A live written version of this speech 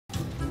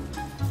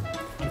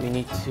we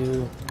need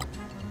to...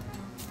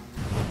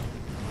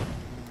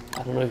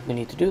 I don't know if we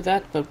need to do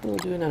that, but we'll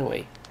do it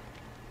anyway.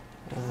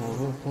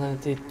 We'll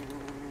plant it...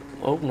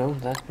 Oh no,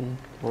 that didn't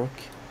work.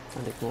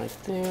 Plant it right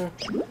there,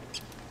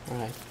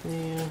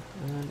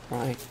 and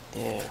right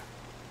there.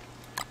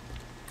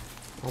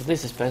 Well,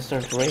 this is best.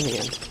 Starting to rain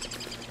again.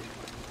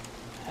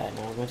 And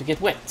now we're going to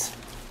get wet.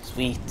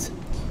 Sweet.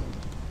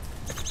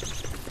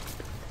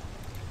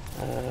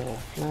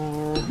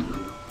 Flour.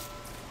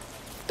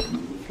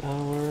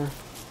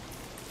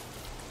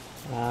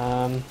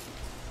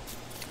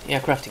 Yeah,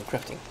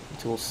 crafting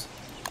tools.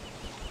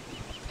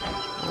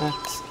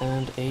 That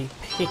and a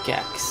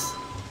pickaxe.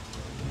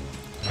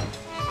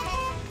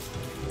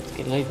 It's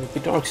getting late, it will be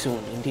dark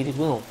soon. Indeed it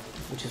will.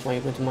 Which is why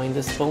you're going to mine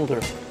this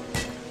boulder.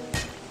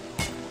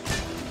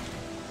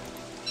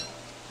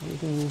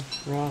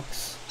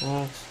 Rocks,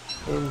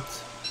 flint,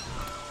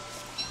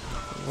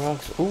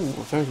 rocks. Ooh,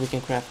 apparently we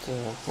can craft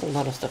a whole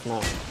lot of stuff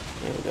now.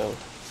 There we go.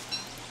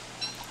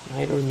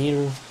 Neither,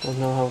 don't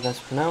know how that's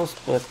pronounced,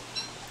 but...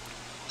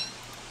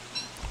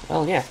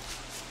 Well, yeah.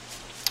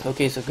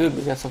 Okay, so good,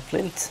 we got some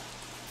flint.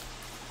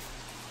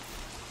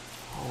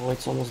 Oh,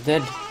 it's almost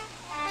dead.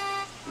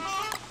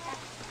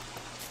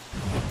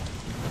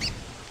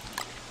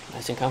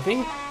 Nice and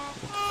comfy.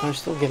 I'm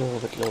still getting a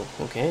little bit low.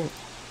 Okay,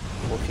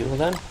 more fuel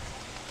then.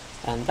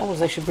 And that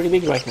was actually pretty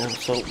big right now,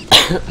 so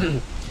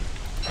I'm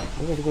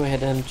going to go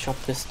ahead and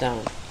chop this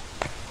down.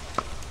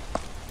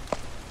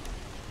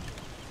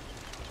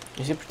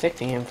 Is he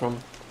protecting him from...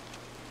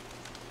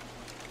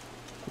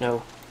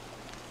 No.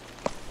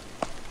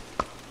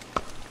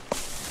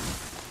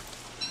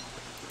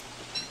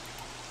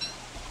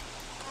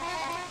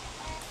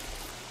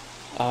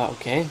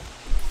 Okay.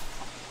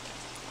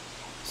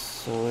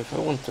 So if I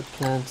want to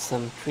plant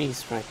some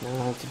trees right now,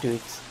 I have to do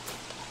it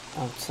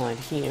outside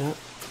here.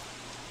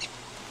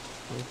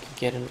 We could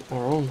get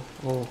our own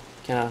little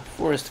kind of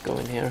forest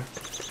going here.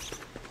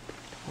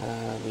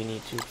 We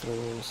need to throw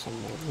in some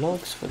more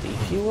logs for the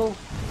fuel,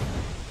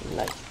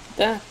 like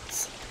that.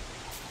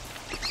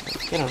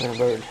 Get on a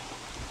bird.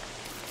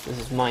 This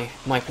is my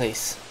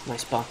place, my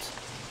spot.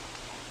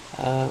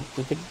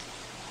 We could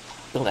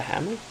build a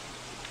hammer.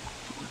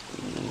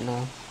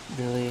 Not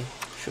really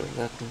sure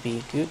that would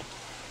be good.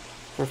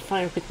 For a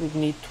fire pit we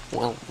need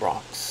 12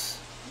 rocks,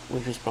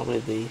 which is probably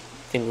the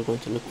thing we're going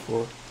to look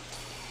for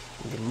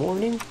in the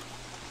morning.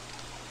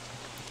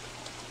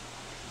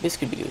 This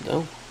could be good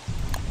though.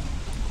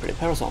 Pretty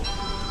parasol.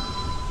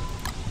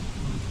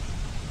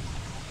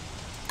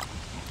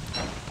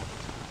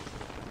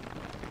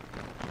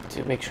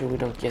 To make sure we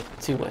don't get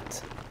too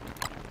wet.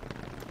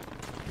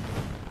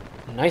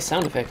 Nice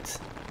sound effect,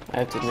 I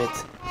have to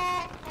admit.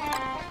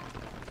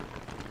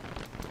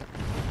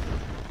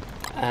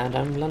 And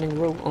I'm landing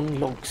low on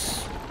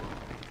logs.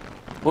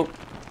 Whoa.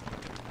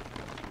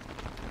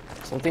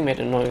 Something made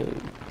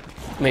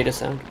a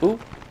sound. Ooh.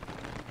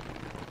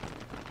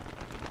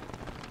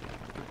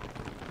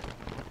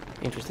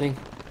 Interesting.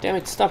 Damn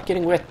it, stop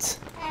getting wet.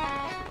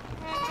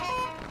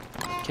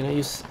 Can I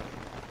use...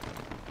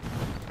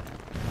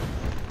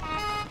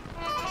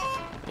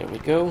 There we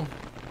go.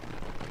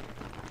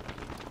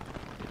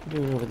 What are you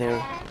doing over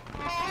there?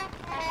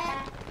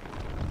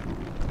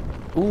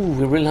 Ooh,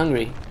 we're real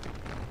hungry.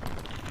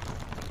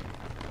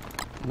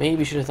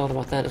 Maybe should have thought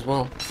about that as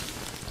well.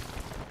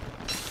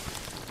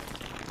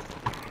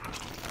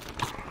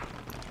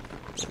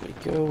 There we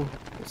go.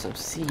 Got some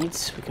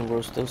seeds. We can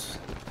roast those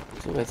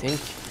too, I think.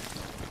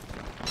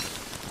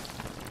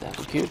 That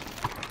was good.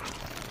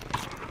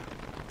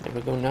 There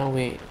we go. Now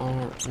we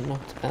are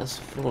not as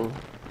full.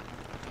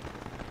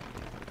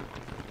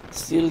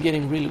 Still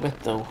getting really wet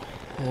though.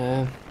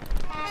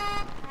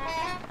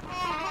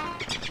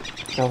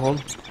 Go home.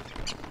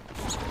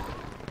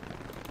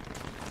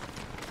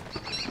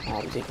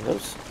 I'll be taking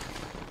those.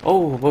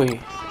 Oh boy.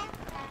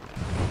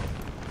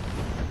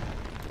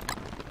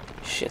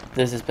 Shit,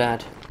 this is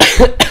bad.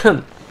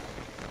 I'm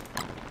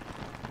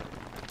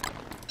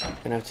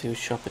gonna have to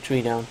chop a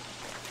tree down.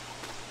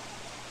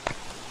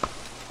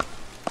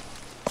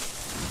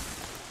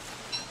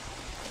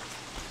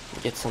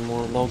 Get some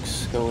more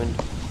logs going.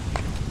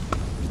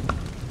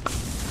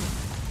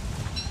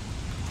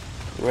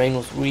 The rain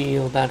was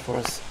real bad for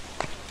us.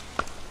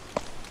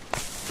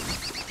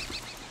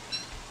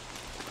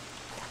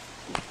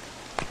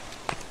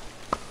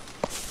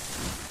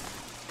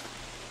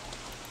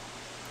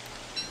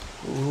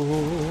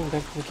 Ooh,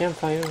 back to the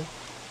campfire.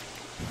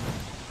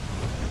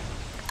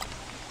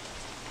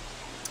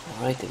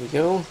 Alright, there we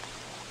go.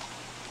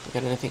 We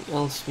got anything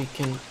else we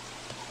can...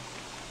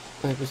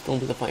 we still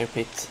do the fire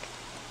pit.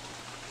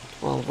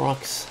 12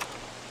 rocks.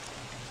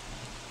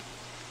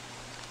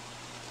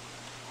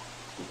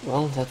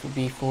 Well, that would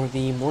be for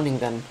the morning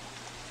then.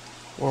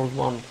 World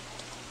 1.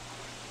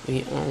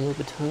 We are a little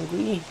bit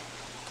hungry.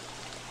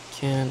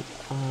 Can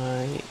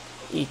I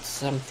eat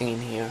something in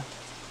here?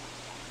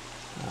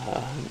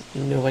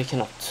 No, I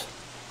cannot.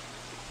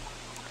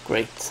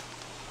 Great.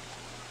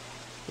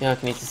 Yeah, I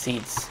can eat the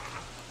seeds.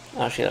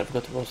 Oh shit, I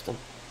forgot to roast them.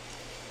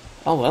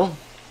 Oh well.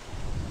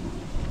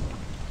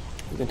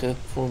 We're going to look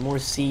for more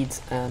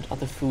seeds and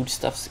other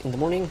foodstuffs in the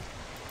morning.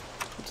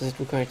 What does it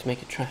require to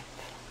make a trap?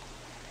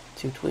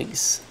 2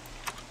 twigs.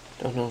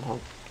 Don't know how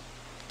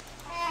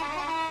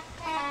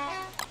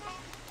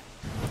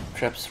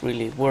traps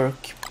really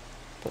work,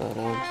 but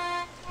there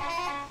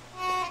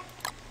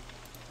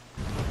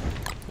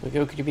we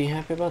go. Could you be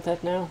happy about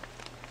that now?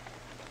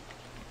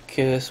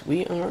 Because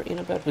we are in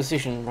a bad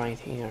position right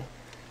here.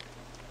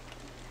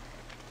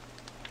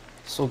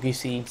 Soggy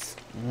seeds.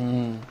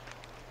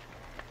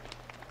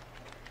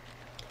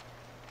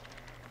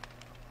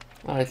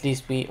 Well, at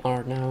least we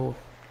are now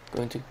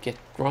going to get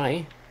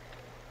dry.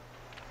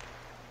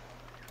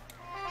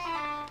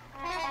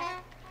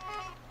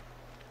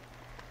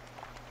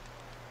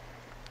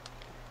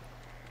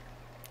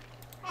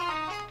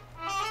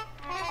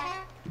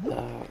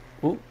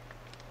 Ooh,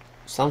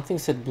 something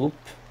said bloop.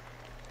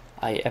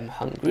 I am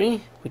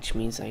hungry, which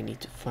means I need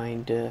to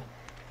find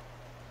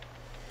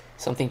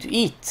something to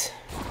eat.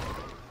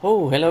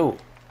 Oh, hello.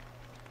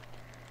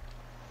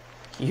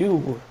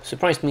 You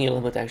surprised me a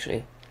little bit,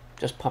 actually.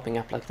 Just popping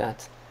up like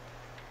that.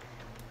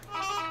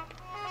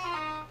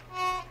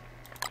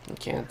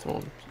 Okay,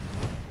 throw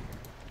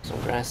some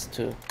grass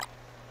to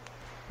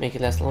make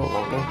it last a little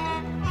longer.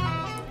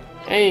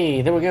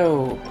 Hey, there we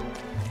go.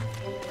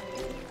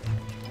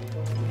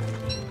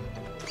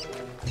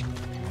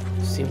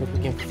 Let's see what we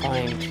can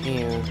find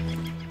here.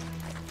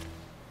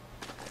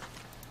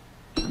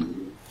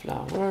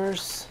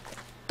 Flowers.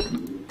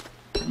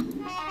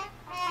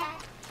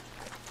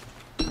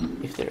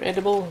 If they're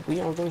edible, we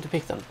are going to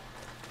pick them.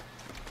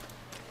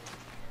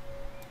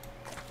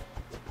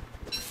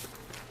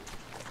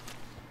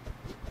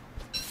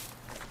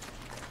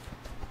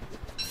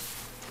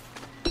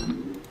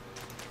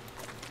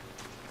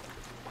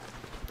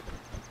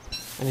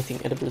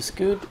 Anything edible is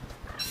good.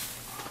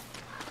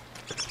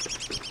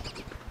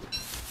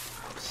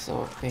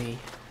 So a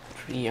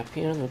tree up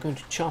here we're going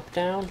to chop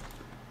down.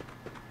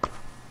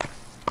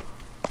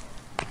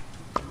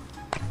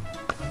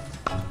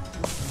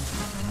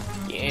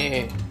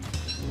 Yeah.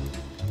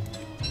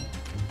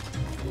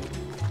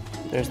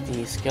 There's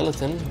the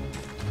skeleton.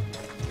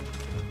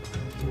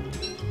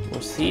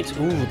 More seeds.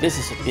 Ooh, this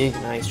is a big,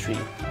 nice tree.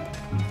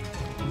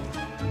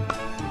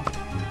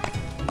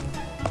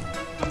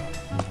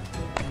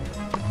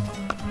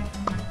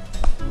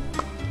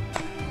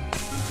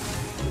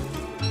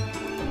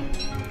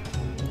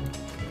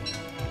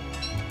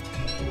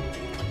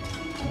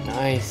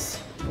 Nice.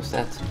 What's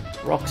that?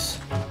 Rocks.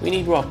 We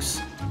need rocks.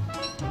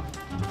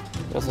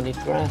 We also need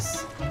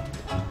grass.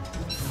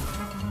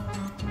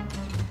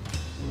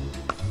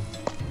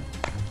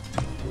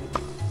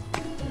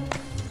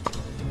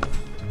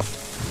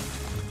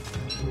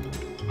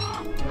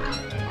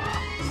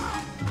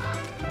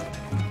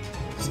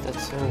 Is that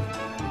so?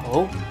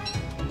 Oh.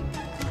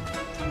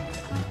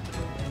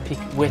 Pick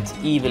wet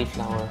evil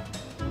flower.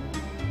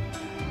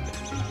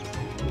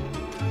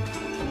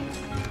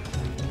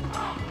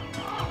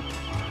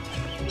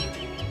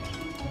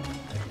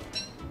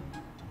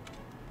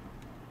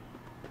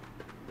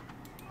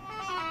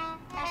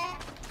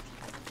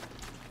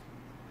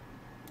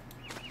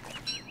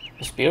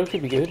 A spear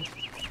could be good.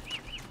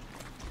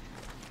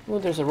 Oh,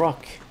 there's a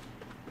rock.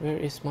 Where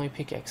is my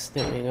pickaxe?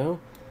 There we go.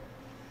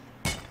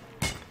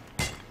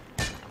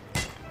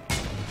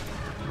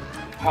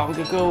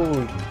 Powder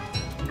gold!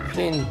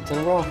 Flint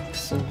and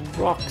rocks and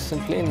rocks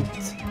and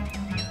flint.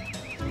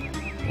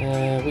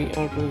 We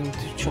are going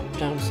to chop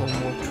down some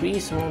more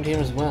trees around here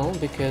as well,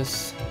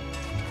 because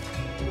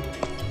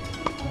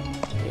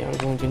we are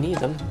going to need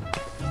them.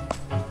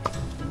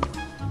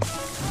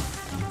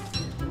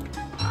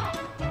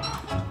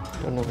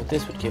 Don't know what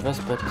this would give us,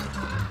 but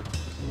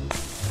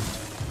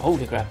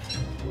holy crap,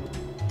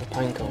 a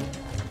pine cone.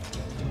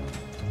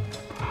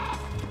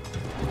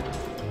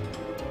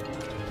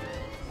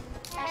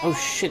 Oh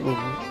shit, we're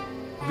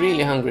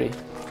really hungry.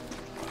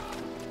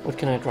 What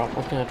can I drop?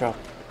 What can I drop?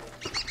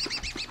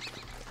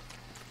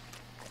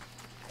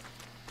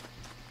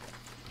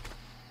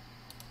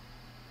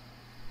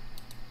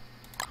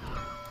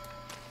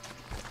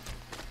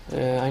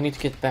 I need to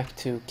get back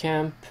to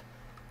camp.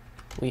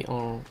 We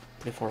are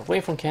pretty far away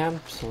from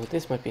camp, so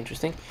this might be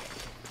interesting.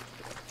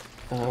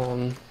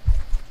 Hurry,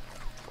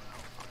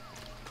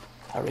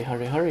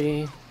 hurry,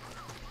 hurry.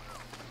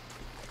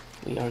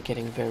 We are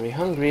getting very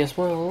hungry as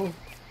well.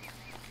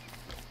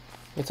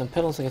 Get some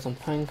petals, I get some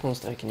pine cones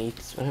that I can eat,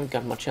 so I haven't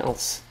got much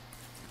else.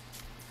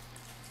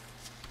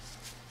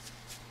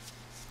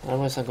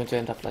 Otherwise I'm going to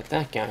end up like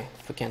that guy,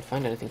 if I can't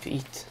find anything to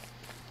eat.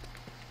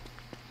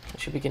 I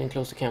should be getting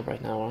close to camp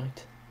right now,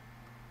 right?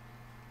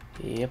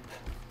 Yep.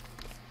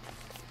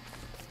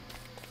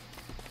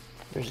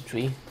 There's a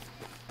tree.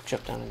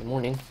 Chop down in the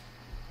morning.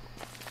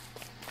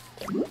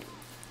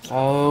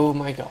 Oh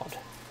my god.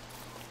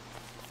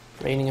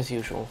 Raining as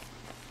usual.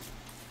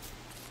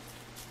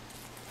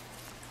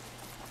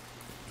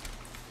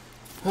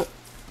 Huh.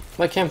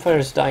 My campfire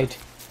has died.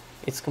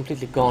 It's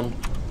completely gone.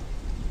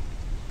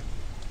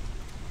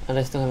 And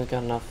I still haven't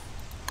got enough